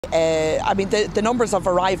I mean, the numbers of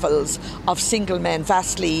arrivals of single men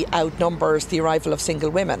vastly outnumbers the arrival of single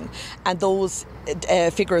women, and those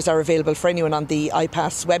figures are available for anyone on the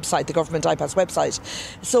IPAS website, the government IPAS website.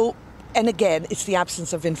 So, and again, it's the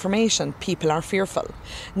absence of information. People are fearful.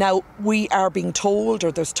 Now, we are being told,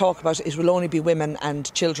 or there's talk about it will only be women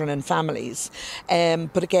and children and families.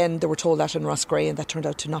 But again, they were told that in Rossgrey, and that turned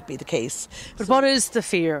out to not be the case. But what is the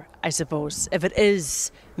fear, I suppose, if it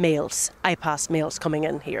is males, IPAS males coming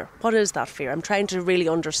in here? What is that fear? I'm trying to really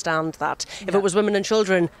understand that. If it was women and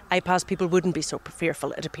children, IPAS people wouldn't be so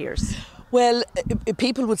fearful, it appears. Well,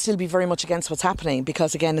 people would still be very much against what's happening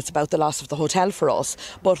because, again, it's about the loss of the hotel for us.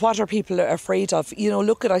 But what are people afraid of? You know,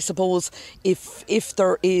 look at, I suppose, if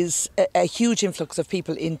there is a huge influx of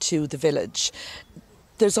people into the village,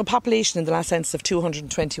 there's a population in the last census of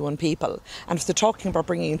 221 people. And if they're talking about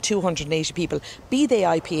bringing in 280 people, be they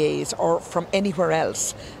IPAs or from anywhere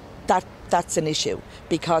else, that's an issue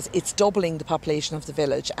because it's doubling the population of the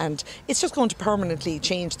village and it's just going to permanently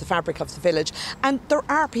change the fabric of the village. And there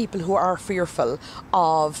are people who are fearful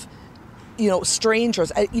of, you know,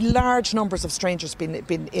 strangers, large numbers of strangers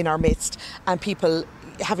being in our midst and people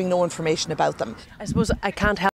having no information about them. I suppose I can't help